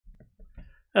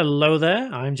Hello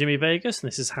there, I'm Jimmy Vegas, and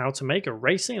this is how to make a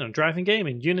racing and driving game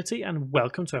in Unity, and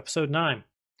welcome to episode 9.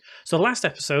 So last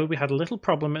episode we had a little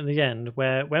problem at the end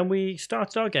where when we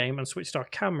started our game and switched our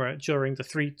camera during the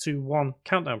 3, 2, 1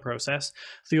 countdown process,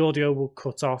 the audio will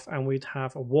cut off and we'd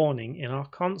have a warning in our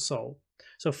console.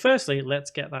 So firstly,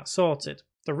 let's get that sorted.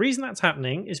 The reason that's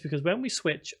happening is because when we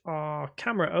switch our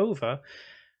camera over,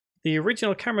 the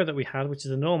original camera that we had, which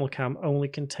is a normal cam, only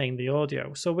contained the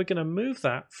audio. So we're going to move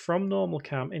that from normal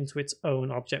cam into its own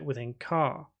object within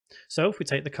car. So if we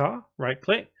take the car, right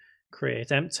click,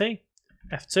 create empty,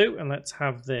 F2, and let's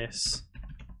have this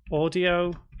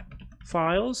audio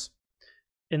files.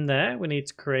 In there, we need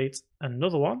to create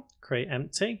another one, create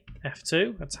empty,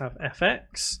 F2, let's have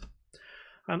FX.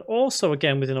 And also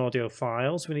again within audio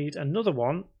files, we need another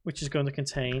one, which is going to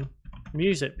contain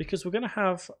music, because we're going to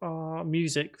have our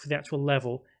music for the actual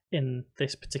level in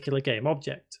this particular game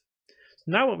object. So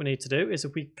now what we need to do is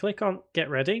if we click on get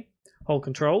ready, hold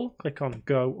control, click on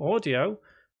go audio,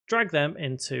 drag them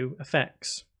into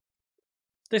effects.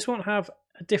 This won't have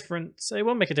a difference, it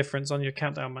won't make a difference on your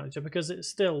countdown manager because it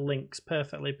still links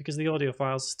perfectly because the audio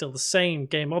files are still the same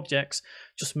game objects,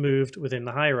 just moved within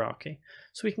the hierarchy.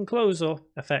 So we can close up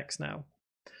effects now.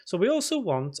 So we also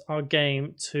want our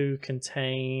game to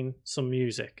contain some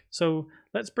music. So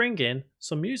let's bring in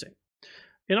some music.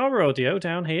 In our audio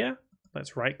down here,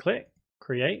 let's right click,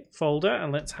 create folder,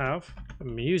 and let's have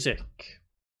music.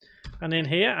 And in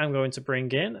here, I'm going to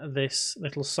bring in this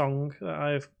little song that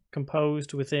I've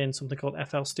composed within something called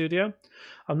FL Studio.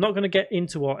 I'm not going to get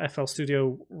into what FL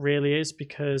Studio really is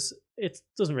because it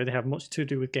doesn't really have much to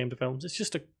do with game development. It's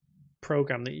just a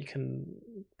program that you can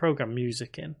program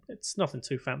music in. It's nothing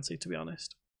too fancy, to be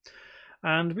honest.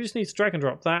 And we just need to drag and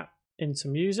drop that into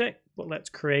music, but let's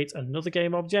create another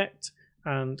game object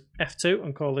and F2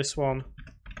 and call this one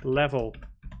level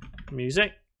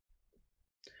music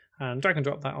and drag and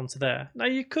drop that onto there. Now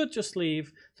you could just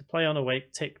leave the play on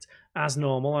awake ticked as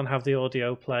normal and have the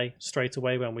audio play straight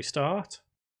away when we start.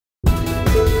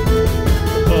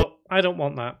 But I don't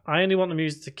want that. I only want the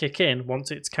music to kick in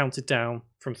once it's counted down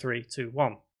from 3, 2,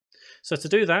 1. So to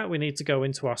do that, we need to go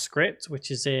into our script,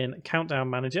 which is in Countdown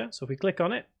Manager. So if we click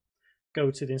on it,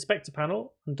 go to the Inspector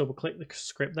panel and double click the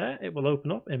script there, it will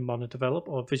open up in MonoDevelop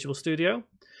or Visual Studio.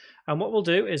 And what we'll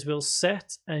do is we'll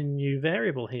set a new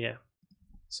variable here.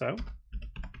 So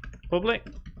public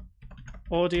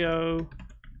audio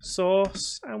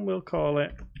source, and we'll call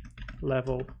it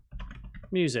level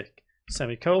music,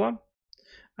 semicolon.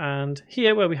 And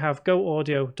here where we have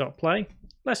goaudio.play,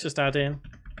 let's just add in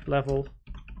level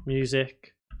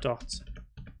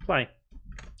music.play.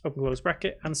 Open close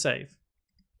bracket and save.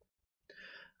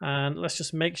 And let's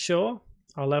just make sure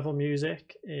our level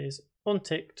music is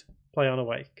unticked, play on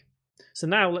awake. So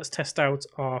now let's test out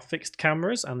our fixed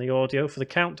cameras and the audio for the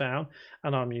countdown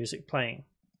and our music playing.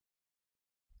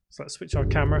 So let's switch our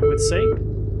camera with C,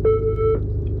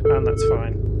 and that's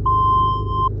fine.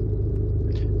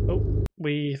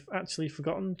 We've actually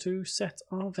forgotten to set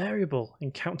our variable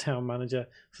in Countdown Manager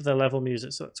for the level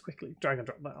music, so let's quickly drag and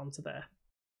drop that onto there.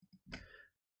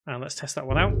 And let's test that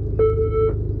one out.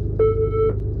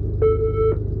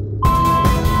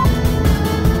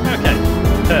 Okay,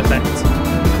 perfect.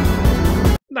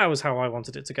 That was how I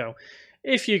wanted it to go.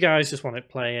 If you guys just want it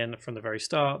playing from the very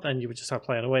start, then you would just have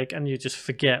play on awake and you just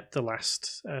forget the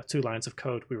last 2 lines of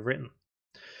code we've written.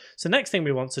 So next thing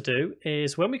we want to do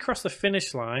is when we cross the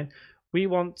finish line, we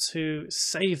want to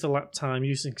save the lap time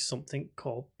using something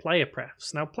called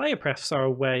PlayerPrefs. Now, PlayerPrefs are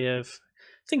a way of,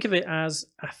 think of it as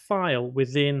a file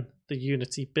within the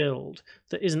Unity build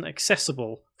that isn't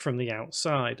accessible from the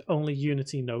outside. Only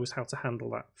Unity knows how to handle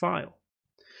that file.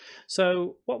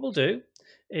 So what we'll do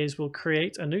is we'll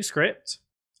create a new script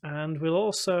and we'll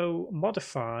also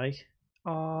modify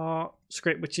our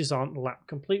script which is on lap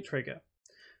complete trigger.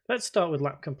 Let's start with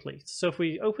lap complete. So if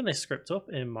we open this script up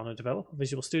in MonoDevelop or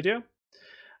Visual Studio,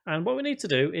 and what we need to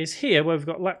do is here where we've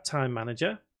got lap time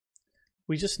manager,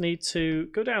 we just need to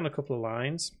go down a couple of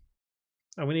lines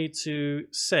and we need to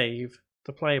save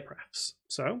the PlayerPrefs.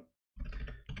 So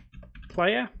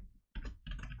PlayerPrefs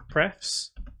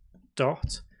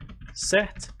dot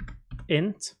set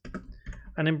int,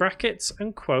 and in brackets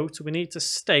and quote we need to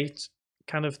state,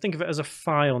 kind of think of it as a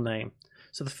file name.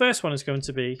 So the first one is going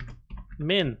to be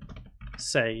min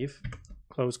save,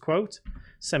 close quote,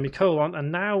 semicolon,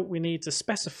 and now we need to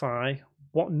specify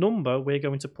what number we're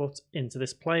going to put into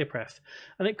this PlayerPref,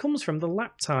 and it comes from the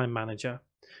lap time manager,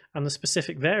 and the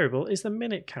specific variable is the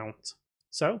minute count.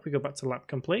 So if we go back to lap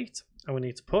complete and we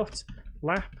need to put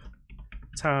lap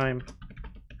time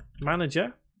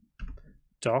manager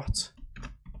dot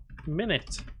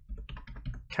minute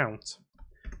count.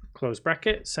 close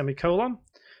bracket, semicolon.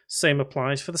 Same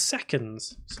applies for the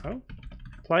seconds. So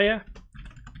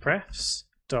PlayerPrefs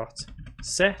dot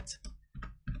set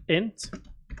int,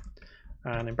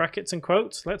 and in brackets and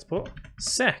quotes, let's put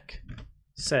sec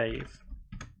save,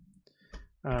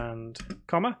 and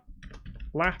comma,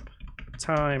 lap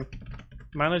time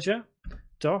manager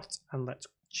dot, and let's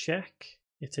check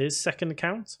it is second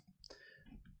count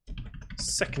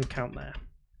there,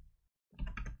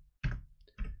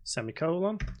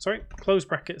 semicolon, sorry, close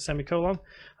bracket, semicolon.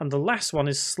 And the last one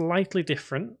is slightly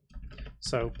different.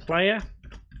 So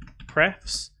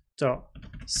PlayerPrefs dot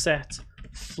set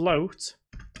float,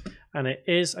 and it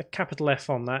is a capital F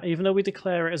on that, even though we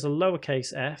declare it as a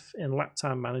lowercase f in lap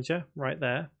time manager right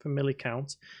there for milli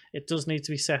count. It does need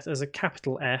to be set as a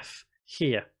capital F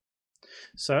here.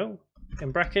 So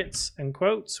in brackets and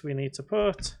quotes, we need to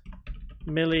put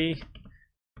milli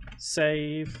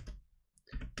save,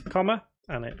 comma,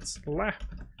 and it's lap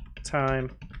time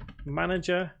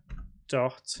manager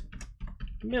dot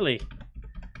milli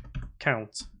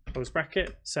count, close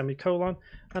bracket, semicolon,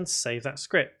 and save that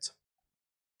script.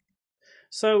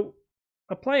 So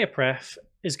a player pref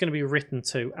is going to be written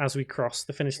to as we cross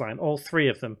the finish line, all three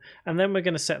of them, and then we're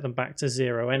going to set them back to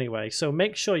 0 anyway. So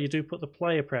make sure you do put the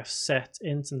player pref set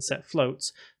int and set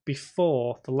floats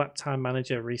before the lap time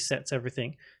manager resets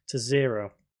everything to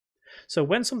 0. So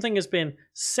when something has been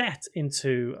set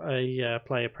into a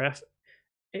player pref,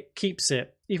 it keeps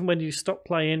it. Even when you stop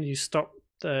playing, you stop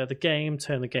the game,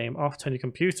 turn the game off, turn your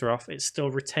computer off, it still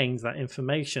retains that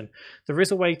information. There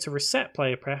is a way to reset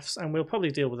player prefs, and we'll probably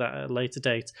deal with that at a later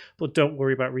date, but don't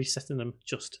worry about resetting them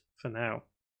just for now.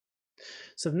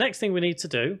 So the next thing we need to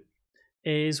do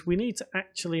is we need to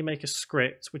actually make a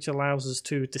script which allows us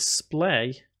to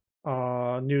display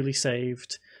our newly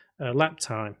saved lap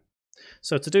time.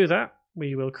 So to do that,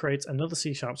 we will create another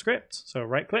C# script. So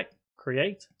right click,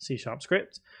 create C#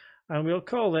 script, and we'll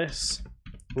call this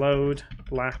load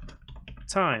lap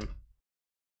time.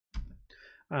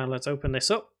 And let's open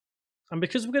this up. And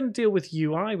because we're going to deal with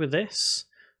UI with this,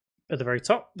 at the very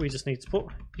top, we just need to put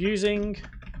using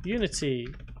Unity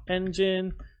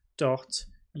engine dot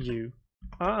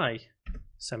UI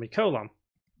semicolon.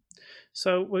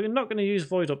 So we're not going to use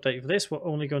void update for this, we're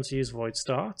only going to use void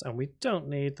start, and we don't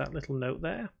need that little note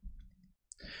there.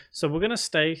 So we're going to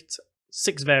state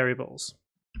 6 variables.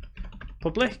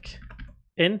 Public,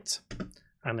 int,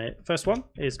 and the first one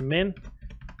is min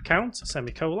count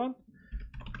semicolon,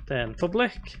 then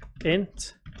public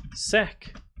int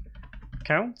sec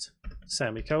count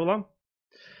semicolon,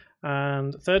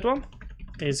 and the third one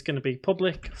is going to be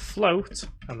public float,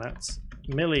 and that's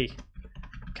milli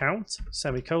count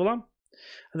semicolon.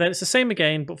 And then it's the same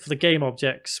again, but for the game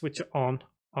objects which are on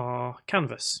our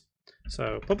canvas.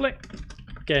 So public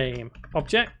game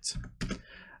object,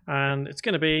 and it's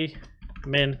going to be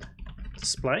min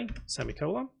display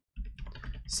semicolon.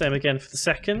 Same again for the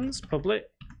seconds, public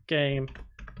game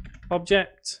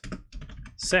object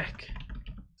sec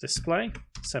display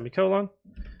semicolon,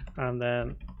 and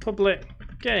then public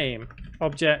game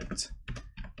object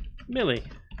milli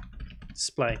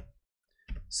display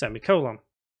semicolon.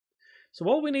 So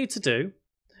all we need to do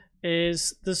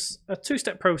is there's a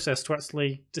 2-step process to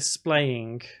actually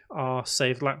displaying our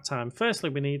saved lap time. Firstly,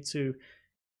 we need to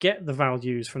get the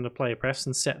values from the player prefs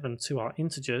and set them to our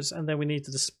integers, and then we need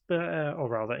to display, or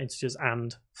rather integers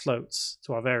and floats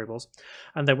to our variables,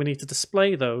 and then we need to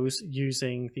display those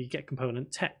using the get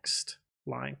component text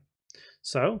line.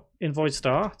 So in void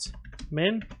start,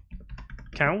 min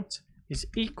count is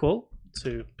equal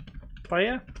to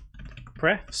player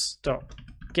prefs dot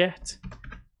get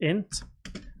int,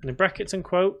 and in brackets and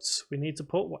quotes we need to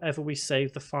put whatever we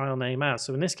save the file name as.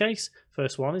 So in this case,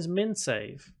 first one is min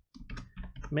save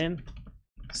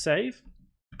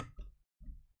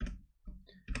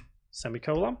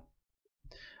semicolon,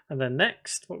 and then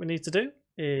next what we need to do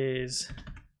is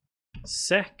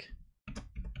sec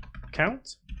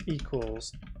count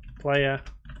equals player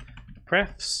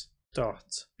prefs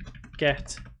dot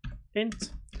get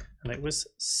int, and it was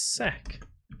sec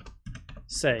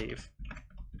save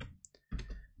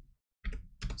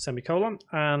semicolon.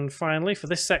 And finally for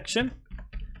this section,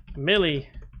 milli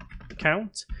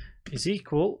count is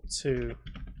equal to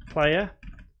player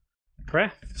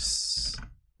prefs,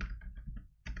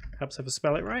 helps if I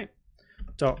spell it right,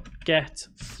 dot get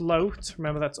float,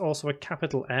 remember that's also a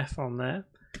capital F on there,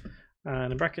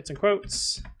 and in brackets and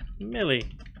quotes milli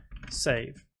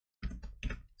save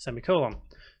semicolon.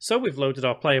 So we've loaded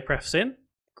our player prefs in,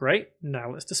 great,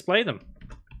 now let's display them.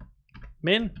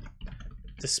 Min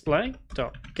display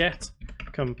dot get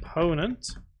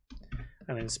component,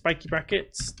 and in spiky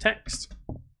brackets text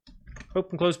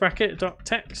open close bracket dot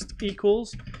text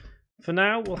equals, for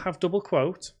now we'll have double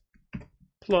quote,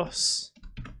 plus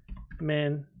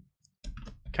min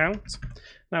count.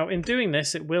 Now in doing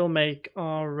this, it will make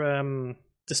our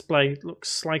display look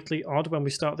slightly odd when we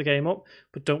start the game up,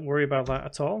 but don't worry about that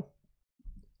at all.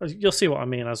 You'll see what I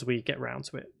mean as we get round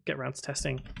to it, get round to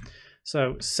testing.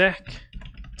 So sec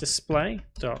display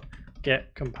dot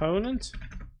get component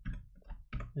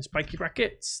in spiky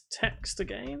brackets text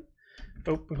again,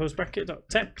 open close bracket dot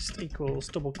text equals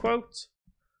double quote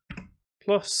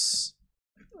plus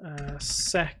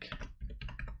sec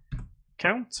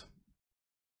count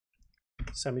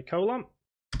semicolon,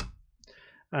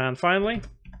 and finally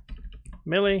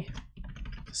milli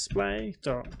display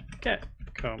dot get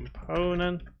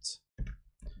component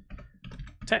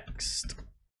text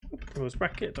close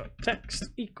bracket dot text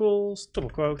equals double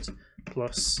quote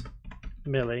plus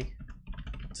milli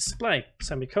display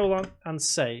semicolon, and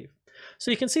save.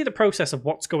 So you can see the process of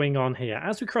what's going on here.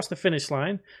 As we cross the finish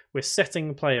line, we're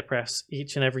setting PlayerPrefs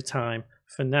each and every time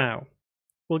for now.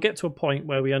 We'll get to a point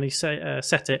where we only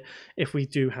set it if we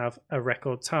do have a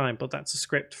record time, but that's a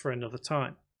script for another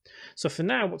time. So for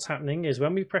now, what's happening is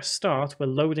when we press start, we're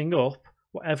loading up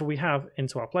whatever we have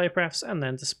into our PlayerPrefs and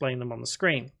then displaying them on the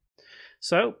screen.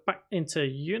 So back into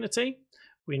Unity,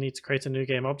 we need to create a new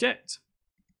game object.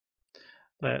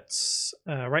 Let's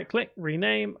right click,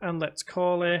 rename, and let's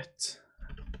call it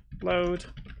load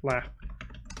lap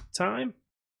time,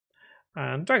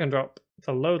 and drag and drop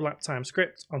the load lap time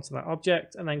script onto that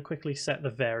object, and then quickly set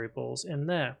the variables in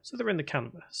there so they're in the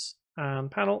canvas and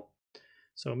panel.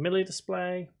 So milli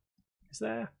display is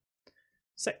there,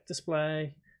 sec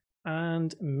display,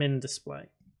 and min display.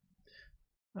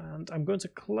 And I'm going to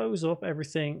close up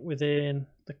everything within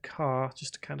the car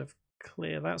just to kind of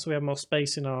clear that so we have more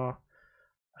space in our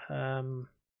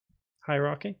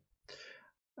hierarchy.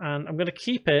 And I'm going to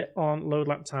keep it on load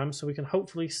lap time so we can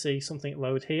hopefully see something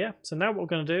load here. So now what we're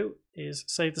going to do is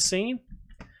save the scene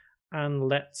and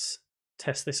let's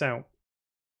test this out.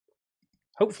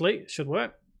 Hopefully it should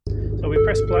work. So we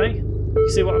press play. You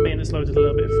see what I mean? It's loaded a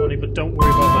little bit funny, but don't worry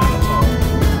about that at all.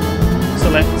 So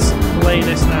let's play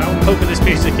this now. I'm hoping this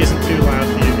music isn't too loud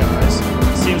for you guys.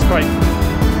 It seems quite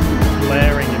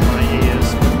blaring in my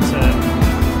ears, but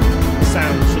the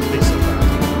sound shouldn't be so bad.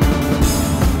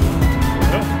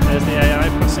 Oh, there's the AI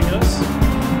passing us.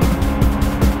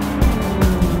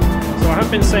 So I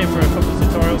have been saying for a couple of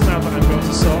tutorials now that I'm going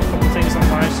to sort a couple of things on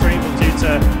live stream, but due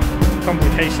to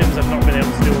complications I've not been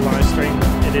able to do a live stream.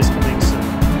 It is coming soon.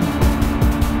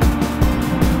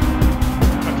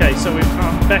 Okay, so we've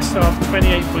got best of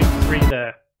 28.3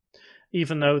 there,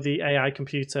 even though the AI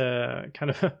computer kind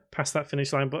of passed that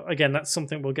finish line. But again, that's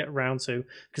something we'll get around to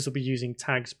because we'll be using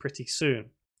tags pretty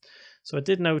soon. So I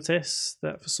did notice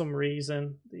that for some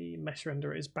reason the mesh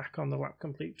renderer is back on the lap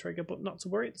complete trigger, but not to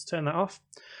worry, let's turn that off.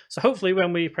 So hopefully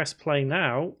when we press play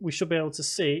now, we should be able to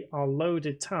see our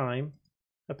loaded time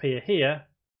appear here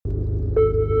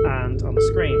and on the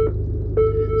screen.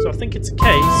 So I think it's a case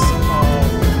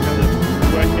of kind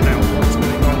of working out what's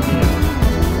going on here.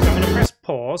 So I'm going to press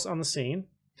pause on the scene.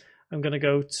 I'm going to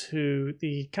go to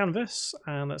the canvas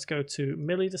and let's go to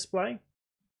milli display.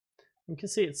 You can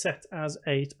see it's set as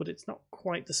 8, but it's not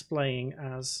quite displaying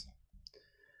as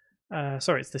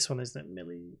sorry, it's this one, isn't it?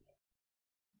 Milli.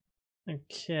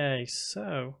 Okay,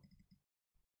 so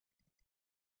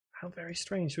how very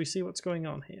strange. We see what's going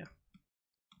on here.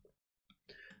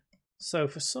 So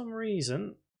for some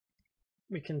reason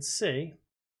we can see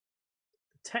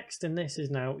the text in this is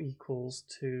now equals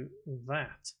to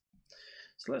that.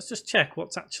 So let's just check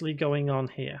what's actually going on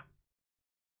here.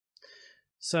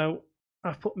 So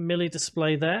I've put milli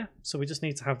display there, so we just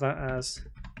need to have that as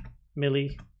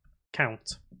milli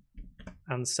count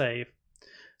and save.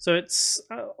 So it's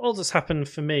all that's happened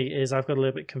for me is I've got a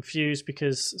little bit confused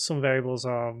because some variables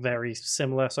are very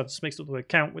similar, so I've just mixed up the word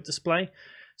count with display.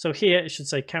 So here it should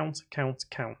say count, count,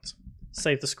 count.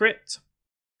 Save the script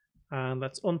and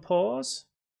let's unpause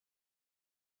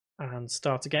and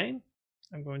start again.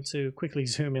 I'm going to quickly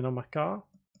zoom in on my car.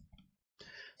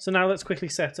 So now let's quickly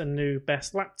set a new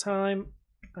best lap time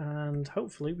and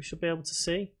hopefully we should be able to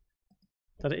see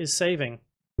that it is saving.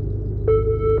 So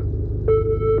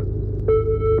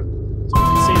you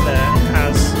can see there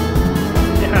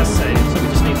it has saved, so we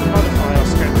just need to modify our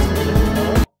script a little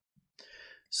more.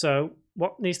 So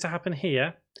what needs to happen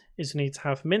here is we need to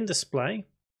have min display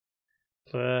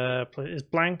is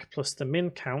blank plus the min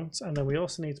count, and then we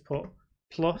also need to put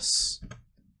plus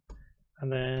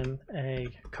and then a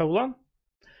colon.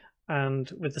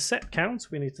 And with the set count,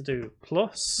 we need to do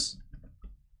plus,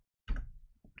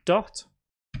 dot,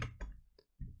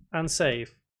 and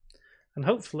save. And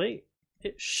hopefully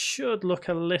it should look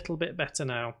a little bit better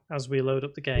now as we load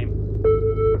up the game.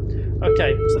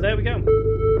 Okay, so there we go.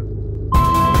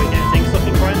 We're getting things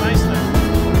looking quite nice now.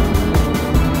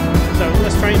 So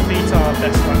let's try and beat our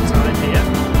best lap time here.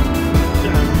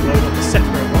 And load up a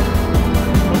separate one.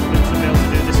 Hopefully we should be able to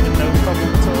do this with no problem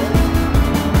at all.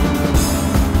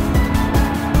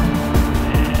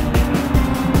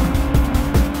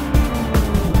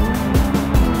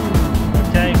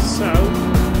 Okay, so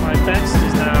my best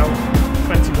is now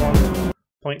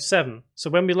 21.7. So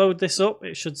when we load this up,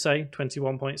 it should say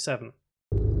 21.7.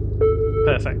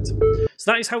 Perfect.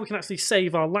 So that is how we can actually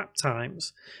save our lap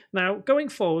times. Now, going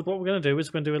forward, what we're going to do is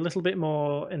we're going to do a little bit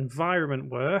more environment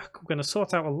work. We're going to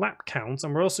sort out a lap count,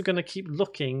 and we're also going to keep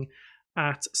looking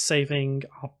at saving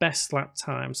our best lap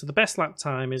time. So the best lap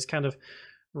time is kind of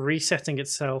resetting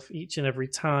itself each and every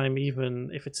time, even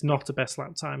if it's not a best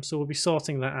lap time. So we'll be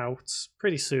sorting that out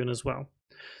pretty soon as well.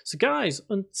 So guys,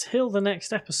 until the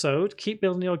next episode, keep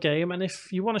building your game, and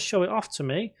if you want to show it off to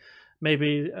me,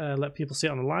 maybe let people see it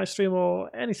on the live stream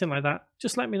or anything like that,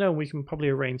 just let me know and we can probably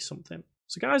arrange something.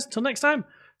 So guys, until next time,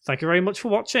 thank you very much for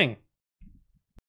watching.